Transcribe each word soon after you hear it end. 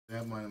I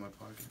have mine in my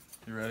pocket.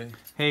 You ready?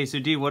 Hey, so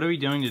D, what are we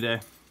doing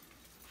today?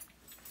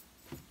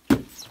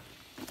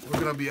 We're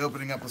gonna be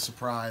opening up a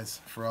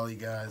surprise for all you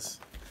guys,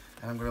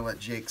 and I'm gonna let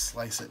Jake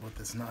slice it with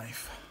this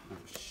knife. Oh,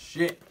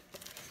 shit.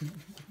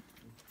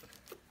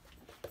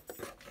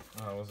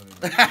 Oh, I wasn't even.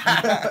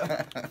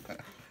 That's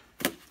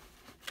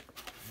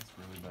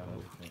really bad.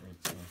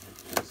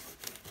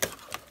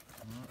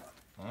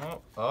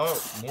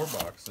 Oh, more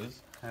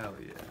boxes. Hell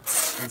yeah.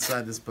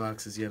 Inside this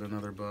box is yet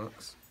another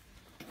box.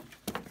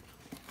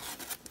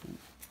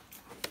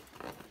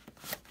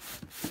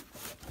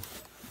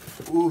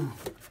 Ooh.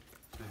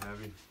 They're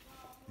heavy.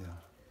 Yeah.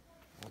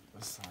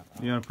 This side.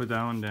 You want to put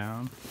that one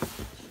down?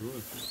 Sure.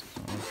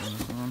 Open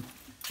this one.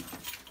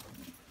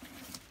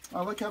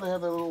 I like how they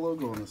have that little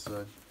logo on this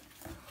side.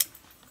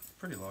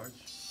 Pretty large.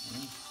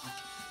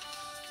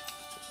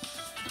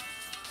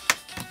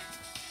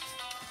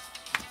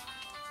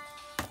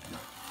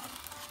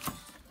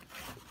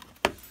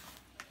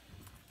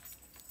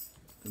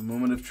 The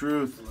moment of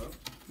truth.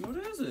 What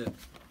is it?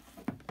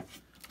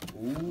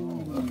 Ooh,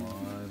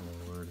 my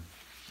lord.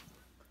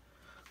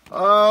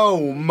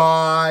 Oh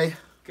my.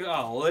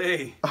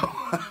 Golly.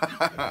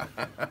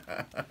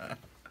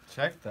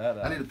 Check that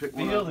out. I need to pick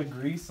one Feel up. the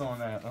grease on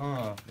that.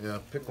 Yeah,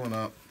 pick one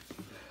up.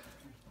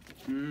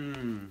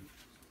 Mmm.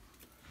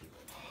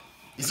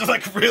 These are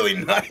like really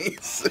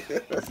nice.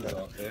 This is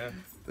out there.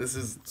 This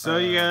is. So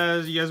you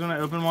guys want to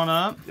open one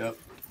up? Yep.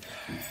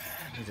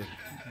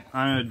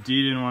 I know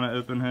D didn't want to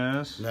open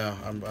his. No,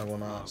 I will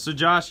not. So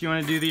Josh, you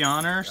want to do the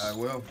honors? I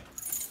will.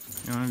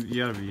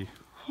 You gotta be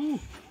real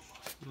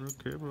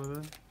careful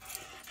with that.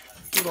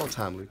 Do it all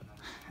timely.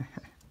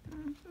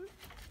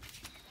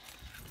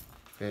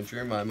 Can't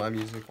you my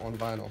music on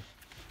vinyl?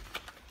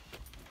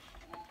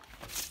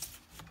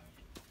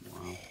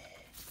 Wow.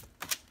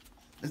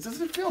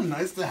 Doesn't it feel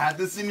nice to have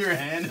this in your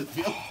hand? It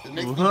makes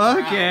me Look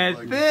proud. at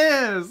Like,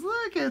 this!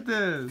 Look at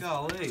this!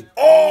 Golly.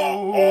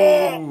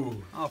 Oh!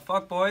 Oh,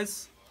 fuck,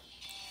 boys.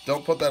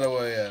 Don't put that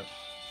away yet.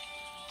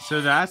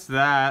 So that's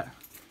that.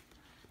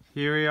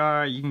 Here we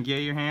are. You can get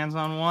your hands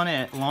on one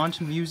at Launch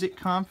Music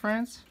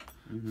Conference,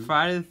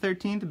 Friday the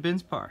 13th at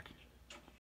Ben's Park.